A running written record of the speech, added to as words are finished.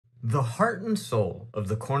The heart and soul of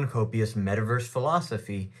the cornucopious metaverse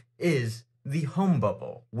philosophy is the home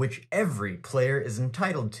bubble, which every player is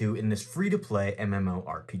entitled to in this free-to-play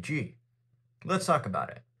MMORPG. Let's talk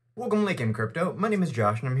about it. Welcome to Late Game Crypto. My name is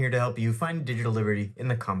Josh, and I'm here to help you find digital liberty in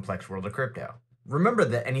the complex world of crypto. Remember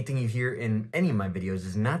that anything you hear in any of my videos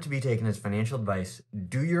is not to be taken as financial advice.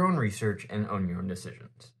 Do your own research and own your own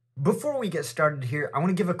decisions. Before we get started here, I want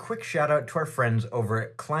to give a quick shout out to our friends over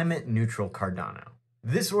at Climate Neutral Cardano.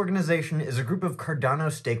 This organization is a group of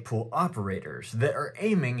Cardano stake pool operators that are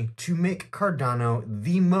aiming to make Cardano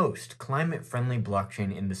the most climate-friendly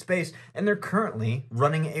blockchain in the space, and they're currently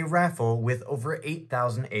running a raffle with over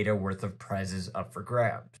 8,000 ADA worth of prizes up for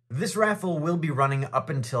grabs. This raffle will be running up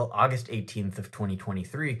until August 18th of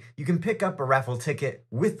 2023. You can pick up a raffle ticket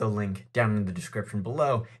with the link down in the description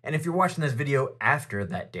below, and if you're watching this video after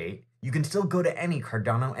that date, you can still go to any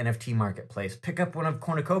Cardano NFT marketplace, pick up one of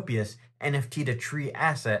Cornucopia's NFT to tree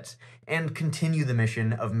assets, and continue the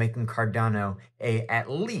mission of making Cardano a at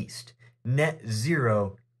least net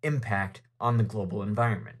zero impact on the global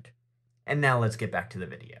environment. And now let's get back to the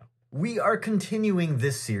video. We are continuing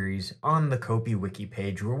this series on the COPI Wiki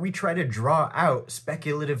page, where we try to draw out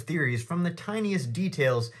speculative theories from the tiniest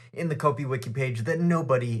details in the COPI Wiki page that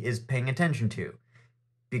nobody is paying attention to.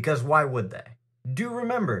 Because why would they? Do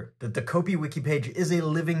remember that the COPI Wiki page is a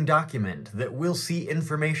living document that will see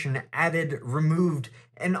information added, removed,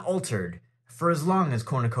 and altered for as long as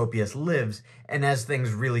Cornucopius lives, and as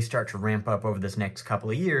things really start to ramp up over this next couple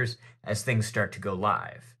of years, as things start to go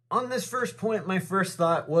live. On this first point, my first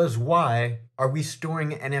thought was, why are we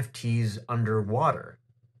storing NFTs underwater?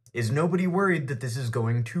 Is nobody worried that this is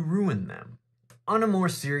going to ruin them? On a more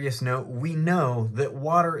serious note, we know that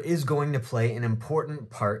water is going to play an important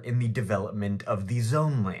part in the development of the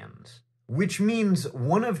zone lands, which means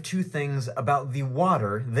one of two things about the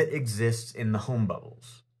water that exists in the home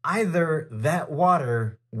bubbles. Either that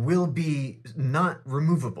water will be not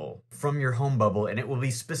removable from your home bubble and it will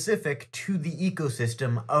be specific to the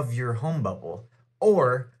ecosystem of your home bubble,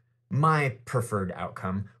 or my preferred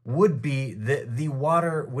outcome would be that the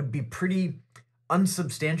water would be pretty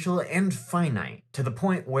unsubstantial and finite, to the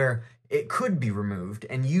point where it could be removed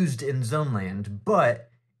and used in zone land, but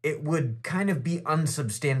it would kind of be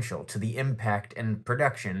unsubstantial to the impact and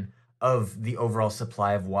production of the overall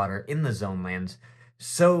supply of water in the zone lands,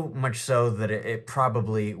 so much so that it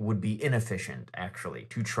probably would be inefficient, actually,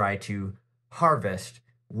 to try to harvest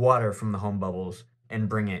water from the home bubbles and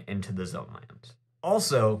bring it into the zone lands.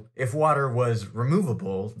 Also, if water was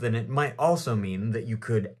removable, then it might also mean that you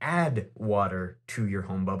could add water to your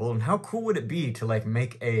home bubble. And how cool would it be to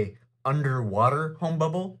make a underwater home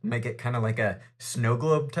bubble? Make it kind of like a snow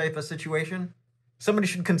globe type of situation? Somebody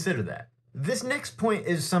should consider that. This next point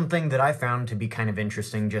is something that I found to be kind of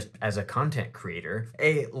interesting just as a content creator,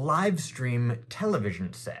 a live stream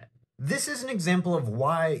television set. This is an example of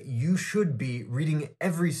why you should be reading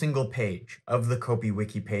every single page of the COPI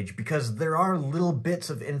Wiki page, because there are little bits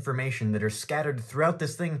of information that are scattered throughout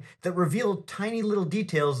this thing that reveal tiny little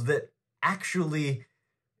details that actually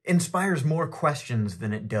inspires more questions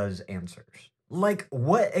than it does answers. Like,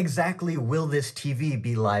 what exactly will this TV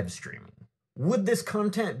be live streaming? Would this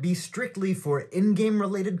content be strictly for in-game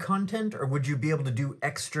related content, or would you be able to do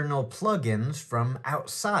external plugins from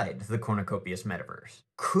outside the Cornucopious metaverse?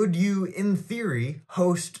 Could you, in theory,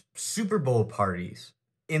 host Super Bowl parties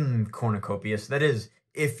in Cornucopious? That is,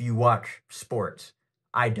 if you watch sports.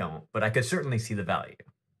 I don't, but I could certainly see the value.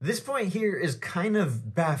 This point here is kind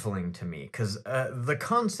of baffling to me, because the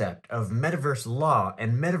concept of metaverse law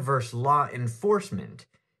and metaverse law enforcement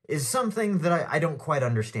is something that I don't quite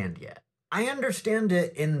understand yet. I understand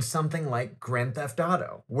it in something like Grand Theft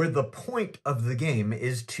Auto, where the point of the game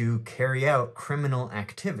is to carry out criminal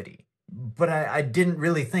activity. But I didn't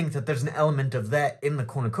really think that there's an element of that in the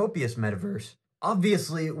Cornucopious metaverse.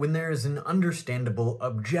 Obviously, when there is an understandable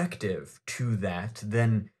objective to that,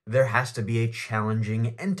 then there has to be a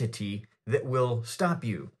challenging entity that will stop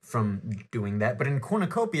you from doing that. But in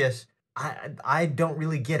Cornucopious, I don't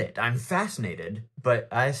really get it. I'm fascinated, but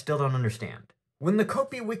I still don't understand. When the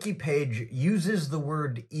COPI Wiki page uses the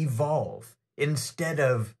word evolve instead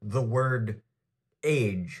of the word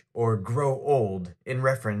age or grow old in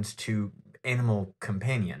reference to animal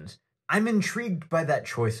companions, I'm intrigued by that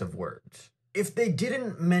choice of words. If they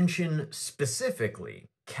didn't mention specifically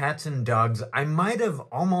cats and dogs, I might have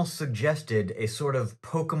almost suggested a sort of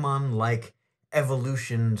Pokemon-like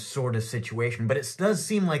evolution sort of situation, but it does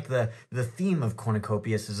seem like the theme of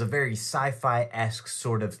Cornucopious is a very sci-fi-esque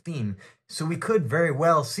sort of theme, so we could very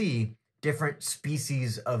well see different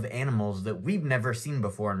species of animals that we've never seen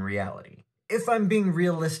before in reality. If I'm being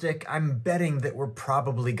realistic, I'm betting that we're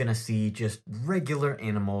probably gonna see just regular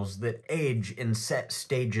animals that age in set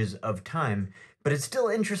stages of time, but it's still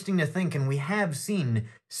interesting to think, and we have seen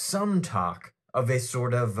some talk of a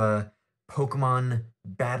sort of Pokemon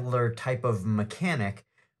battler type of mechanic,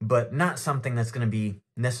 but not something that's gonna be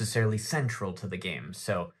necessarily central to the game,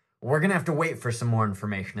 so we're gonna have to wait for some more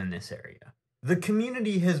information in this area. The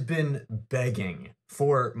community has been begging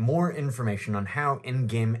for more information on how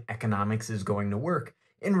in-game economics is going to work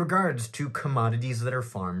in regards to commodities that are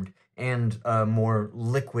farmed and a more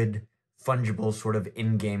liquid, fungible sort of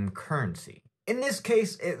in-game currency. In this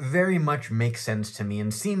case, it very much makes sense to me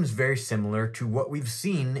and seems very similar to what we've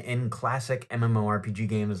seen in classic MMORPG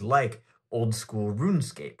games like old school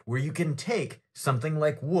RuneScape, where you can take something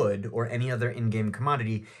like wood or any other in-game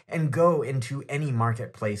commodity and go into any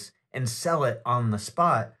marketplace and sell it on the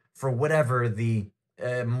spot for whatever the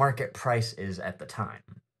market price is at the time.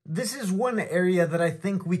 This is one area that I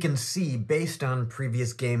think we can see, based on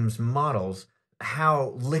previous games' models,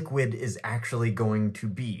 how liquid is actually going to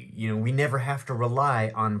be. You know, we never have to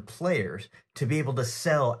rely on players to be able to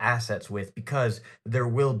sell assets with, because there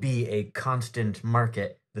will be a constant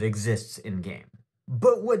market that exists in-game.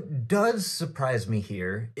 But what does surprise me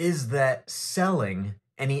here is that selling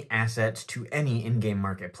any assets to any in-game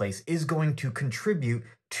marketplace is going to contribute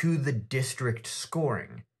to the district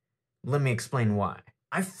scoring. Let me explain why.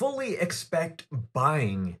 I fully expect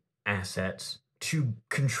buying assets to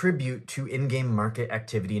contribute to in-game market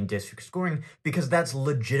activity and district scoring, because that's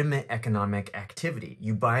legitimate economic activity.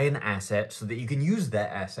 You buy an asset so that you can use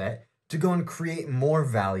that asset to go and create more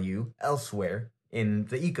value elsewhere in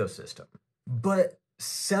the ecosystem. But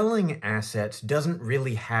selling assets doesn't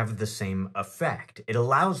really have the same effect. It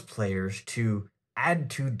allows players to add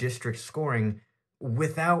to district scoring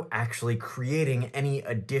without actually creating any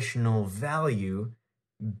additional value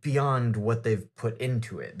beyond what they've put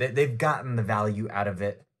into it. They've gotten the value out of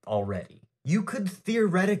it already. You could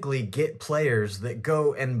theoretically get players that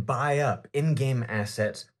go and buy up in-game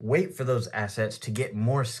assets, wait for those assets to get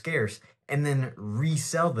more scarce, and then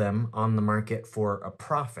resell them on the market for a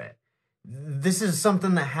profit. This is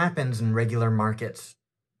something that happens in regular markets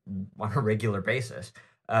on a regular basis.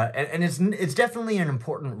 And it's definitely an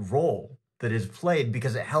important role that is played,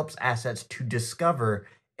 because it helps assets to discover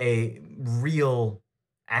a real,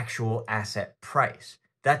 actual asset price.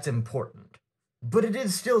 That's important. But it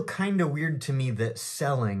is still kind of weird to me that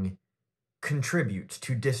selling contributes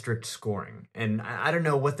to district scoring. And I don't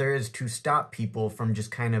know what there is to stop people from just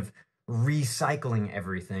kind of recycling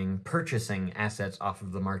everything, purchasing assets off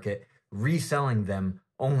of the market, reselling them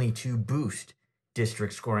only to boost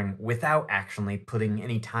district scoring without actually putting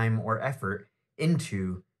any time or effort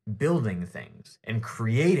into building things and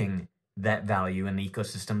creating that value in the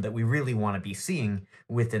ecosystem that we really want to be seeing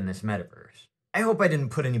within this metaverse. I hope I didn't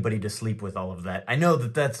put anybody to sleep with all of that. I know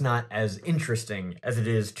that that's not as interesting as it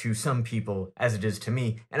is to some people as it is to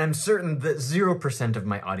me, and I'm certain that 0% of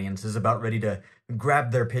my audience is about ready to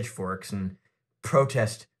grab their pitchforks and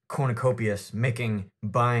protest Cornucopius making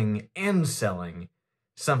buying and selling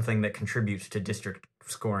something that contributes to district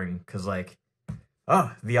scoring, because, like,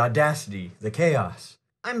 oh, the audacity, the chaos.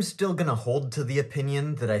 I'm still gonna hold to the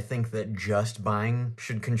opinion that I think that just buying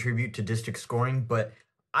should contribute to district scoring, but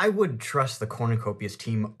I would trust the Cornucopius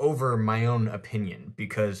team over my own opinion,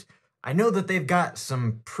 because I know that they've got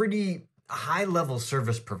some pretty high-level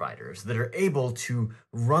service providers that are able to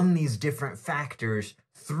run these different factors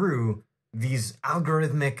through these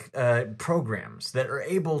algorithmic programs that are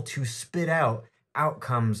able to spit out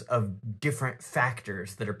outcomes of different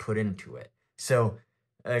factors that are put into it. So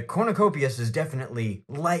Cornucopius is definitely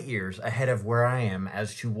light years ahead of where I am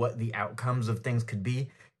as to what the outcomes of things could be,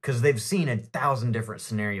 because they've seen 1,000 different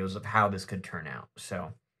scenarios of how this could turn out.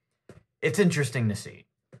 So it's interesting to see.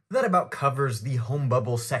 That about covers the home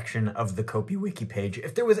bubble section of the COPI Wiki page.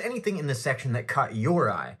 If there was anything in this section that caught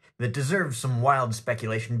your eye that deserves some wild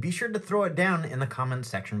speculation, be sure to throw it down in the comments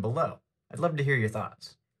section below. I'd love to hear your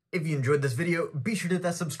thoughts. If you enjoyed this video, be sure to hit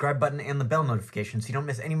that subscribe button and the bell notification so you don't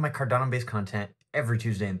miss any of my Cardano-based content every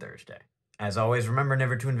Tuesday and Thursday. As always, remember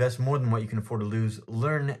never to invest more than what you can afford to lose,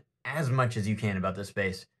 learn as much as you can about this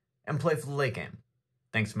space, and play for the late game.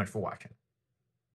 Thanks so much for watching.